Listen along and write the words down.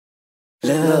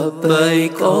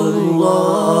لبيك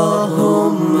اللهم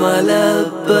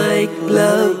لبيك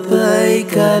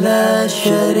لبيك لا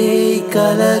شريك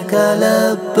لك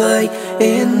لبيك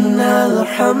إن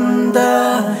الحمد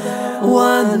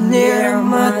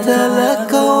والنعمة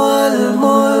لك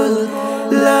والملك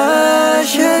لا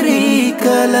شريك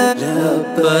لك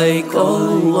لبيك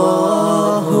اللهم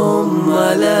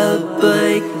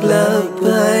لبيك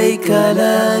لبيك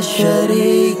لا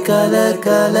شريك لك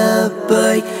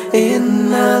لبيك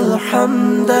إن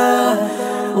الحمد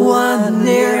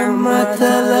والنعمة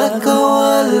لك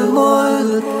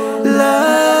والملك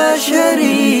لا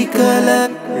شريك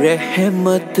لك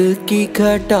رحمت کی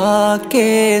گھٹا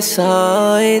کے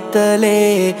سائے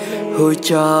تلے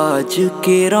حجاج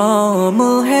کرام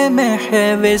ہے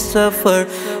محو سفر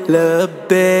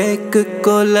لبیک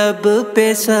کو لب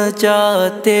پہ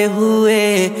سجاتے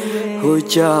ہوئے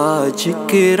حجاج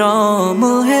کرام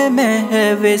ہے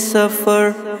محو سفر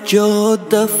جو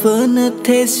دفن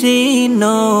تھے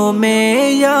سینوں میں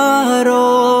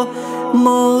یارو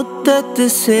مدت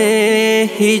سے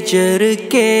ہجر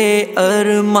کے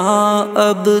ارماں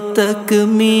اب تک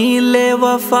میل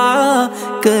وفا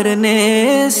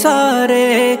کرنے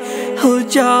سارے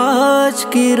حجاج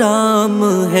کرام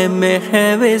ہے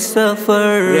محو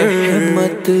سفر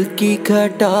رحمت کی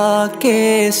گھٹا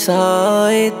کے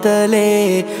سائے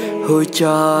تلے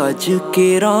حجاج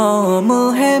کرام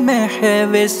ہے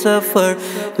محو سفر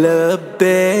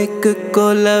لبیک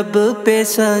کو لب پہ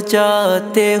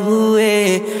سجاتے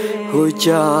ہوئے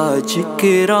حجاج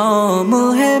کرام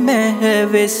ہے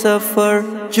محو سفر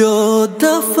جو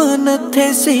دفن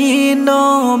تھے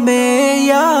سینوں میں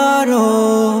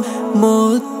یارو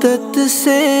مدت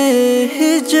سے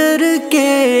ہجر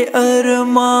کے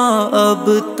ارماں اب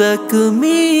تک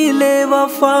میل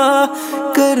وفا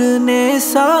کرنے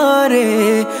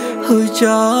سارے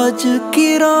حجاج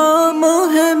کرام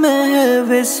ہے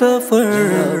محو سفر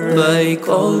لبیک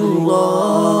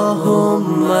اللہم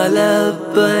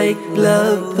لبیک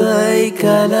لبیک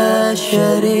لا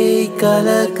شریک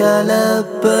لک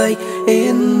لبیک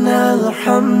ان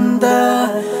الحمد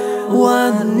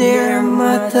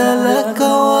والنعمة لك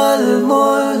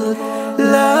والملك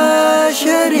لا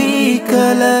شريك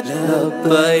لك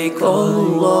لبيك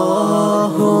اللهم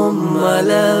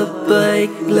لبيك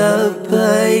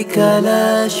لبيك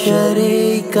لا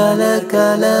شريك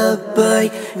لك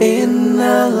لبيك إن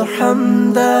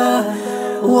الحمد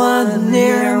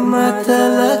والنعمة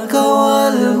لك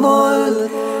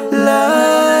والملك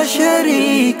لا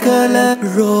شریک لک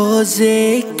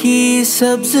روزے کی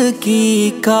سبز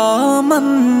کی کا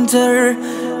منظر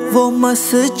وہ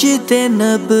مسجد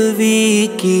نبوی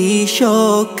کی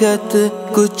شوکت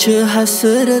کچھ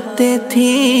حسرتیں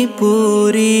تھیں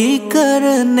پوری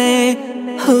کرنے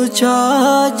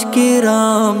حجاج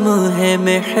کرام ہے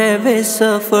محو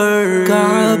سفر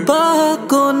کعبہ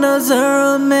کو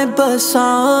نظر میں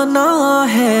بسانا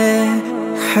ہے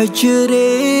حجر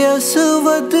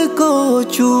اسود کو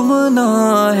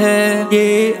چومنا ہے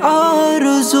یہ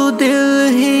آرزو دل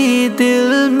ہی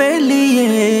دل میں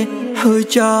لیے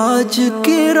حجاج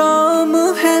کرام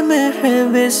ہے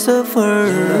محو سفر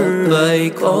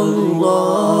لبیک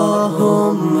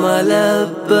اللہم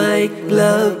لبیک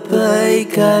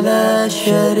لبیک لا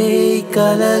شریک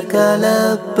لک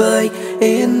لبیک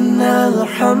ان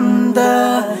الحمد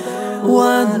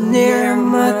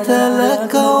والنعمة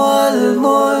لك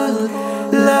والملك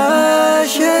لا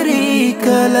شريك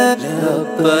لك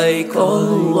لبيك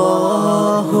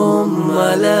اللهم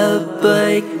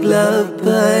لبيك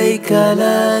لبيك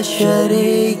لا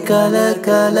شريك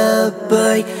لك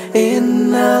لبيك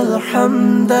إن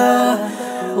الحمد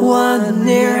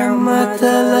والنعمة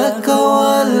لك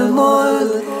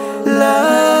والملك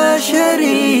لا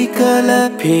شریک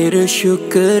لک پھر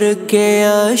شکر کے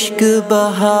اشک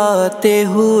بہاتے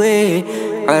ہوئے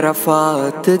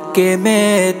عرفات کے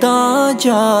میدان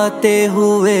جاتے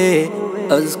ہوئے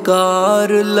اذکار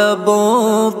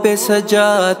لبوں پہ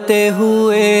سجاتے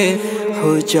ہوئے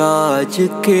حجاج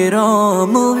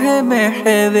کرام ہے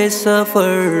محو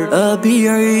سفر ابھی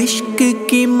عشق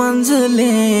کی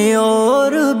منزلیں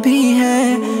اور بھی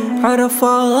ہیں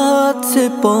عرفات سے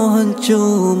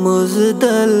پہنچوں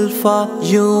مزدلفہ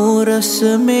یوں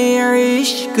رسم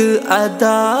عشق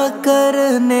ادا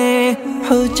کرنے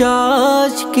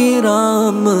حجاج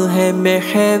کرام ہے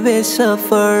محو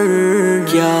سفر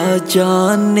کیا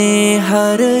جانے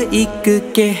ہر ایک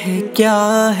کہہ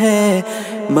کیا ہے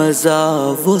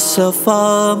مزہ وہ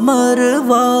صفا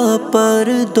مروہ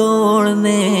پر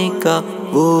دوڑنے کا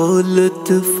وہ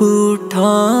لطف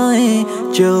اٹھائیں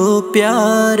جو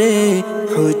پیارے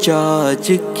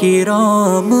حجاج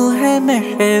کرام ہے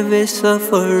محو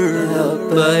سفر۔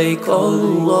 لبیک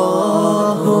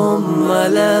اللہم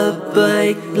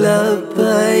لبیک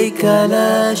لبیک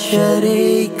لا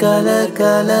شریک لک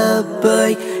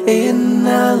لبیک ان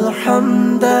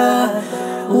الحمد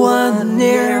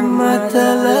والنعمت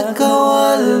لک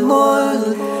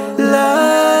والملک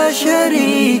لا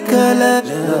شریک لک۔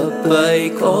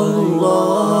 لبیک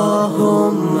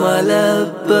اللہم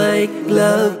لبیک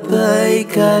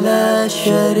لبیک لا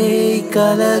شریک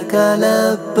لک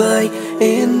لبیک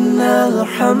ان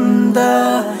الحمد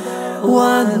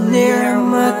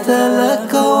والنعمت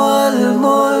لک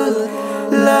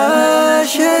والملک لا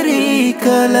شریک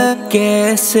لک۔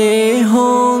 کیسے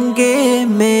ہوں گے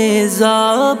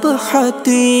میزاب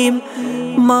حتیم،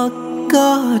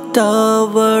 مکہ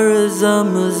ٹاور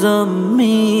زمزم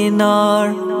مینار،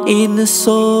 ان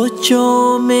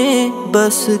سوچوں میں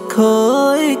بس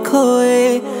کھوئے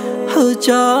کھوئے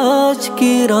حجاج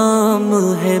کرام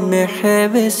ہے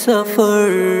محو سفر۔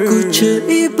 کچھ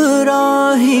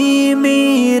ابراہیمی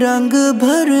رنگ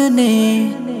بھرنے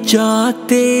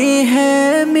جاتے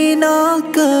ہیں مینا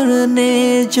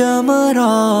کرنے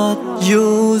جمرات،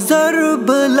 یوں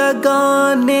ضرب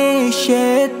لگانے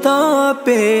شیطان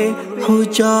پہ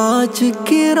حجاج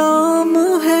کرام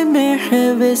ہے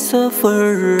محو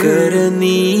سفر۔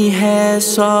 کرنی ہے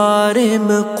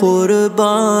صارم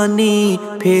قربانی،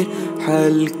 پھر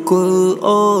حلق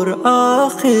اور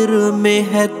آخر میں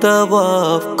ہے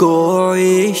طواف، کو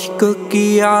عشق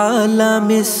کی اعلیٰ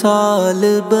مثال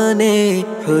بنے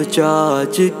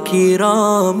حجاج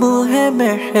کرام ہے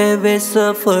محو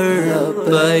سفر۔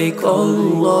 لبیک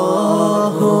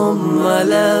اللہم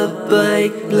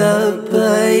لبیک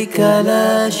لبیک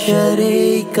لا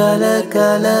شریک لک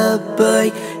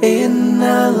لبیک ان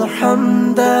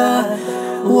الحمد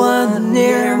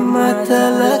والنعمت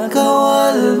لک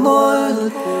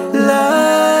والملک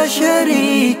لا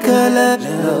شریک لک۔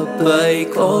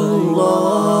 لبیک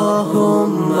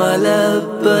اللہم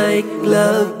لبیک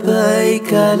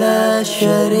لبیک لا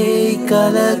شریک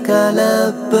لک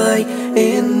لبیک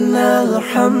ان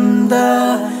الحمد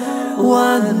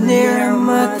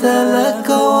والنعمت لک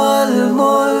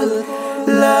والملک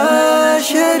لا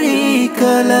شریک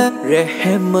لک۔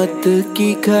 رحمت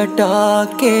کی گھٹا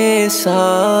کے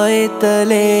سائے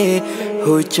تلے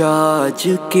حجاج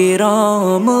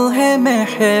کرام ہے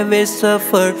محو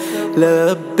سفر،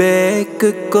 لبیک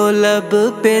کو لب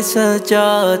پہ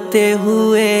سجاتے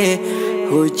ہوئے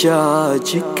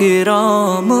حجاج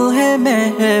کرام ہے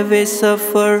محو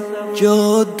سفر۔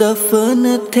 جو دفن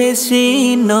تھے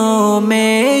سینوں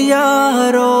میں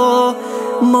یارو،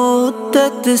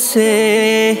 مدت سے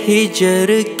ہجر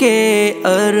کے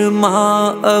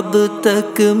ارماں، اب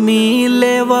تک میل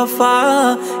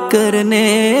وفا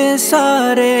کرنے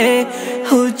سارے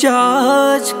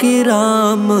حجاج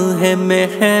کرام ہے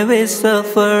محو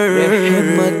سفر۔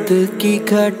 رحمت کی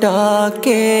گھٹا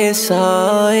کے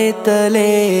سائے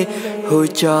تلے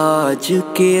حجاج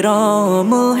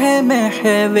کرام ہے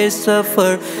محو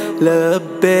سفر،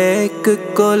 لبیک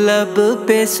کو لب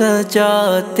پہ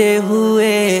سجاتے ہوئے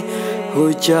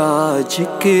حجاج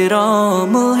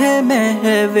کرام ہے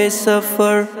محو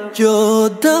سفر۔ جو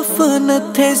دفن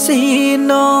تھے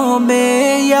سینوں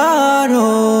میں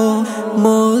یارو،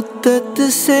 مدت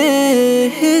سے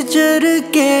ہجر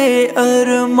کے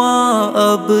ارماں،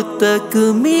 اب تک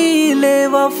میل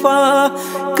وفا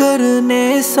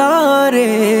کرنے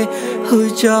سارے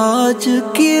حجاج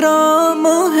کرام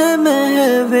ہے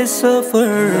محو سفر۔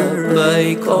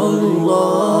 لبیک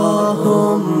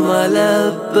اللہم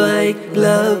لبیک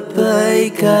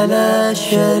لبیک لا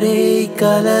شریک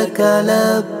لک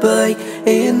لبیک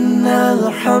ان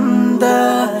الحمد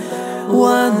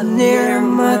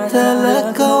والنعمت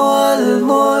لک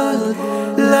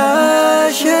والملک لا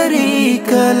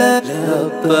شریک لک۔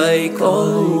 لبیک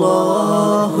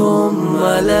اللہم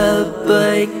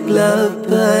لبیک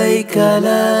لبیک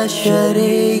لا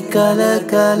شریک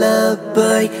لک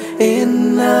لبیک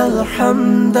ان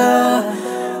الحمد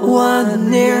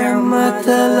والنعمت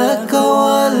لک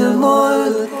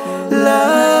والملک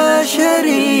لا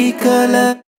شریک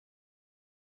لک۔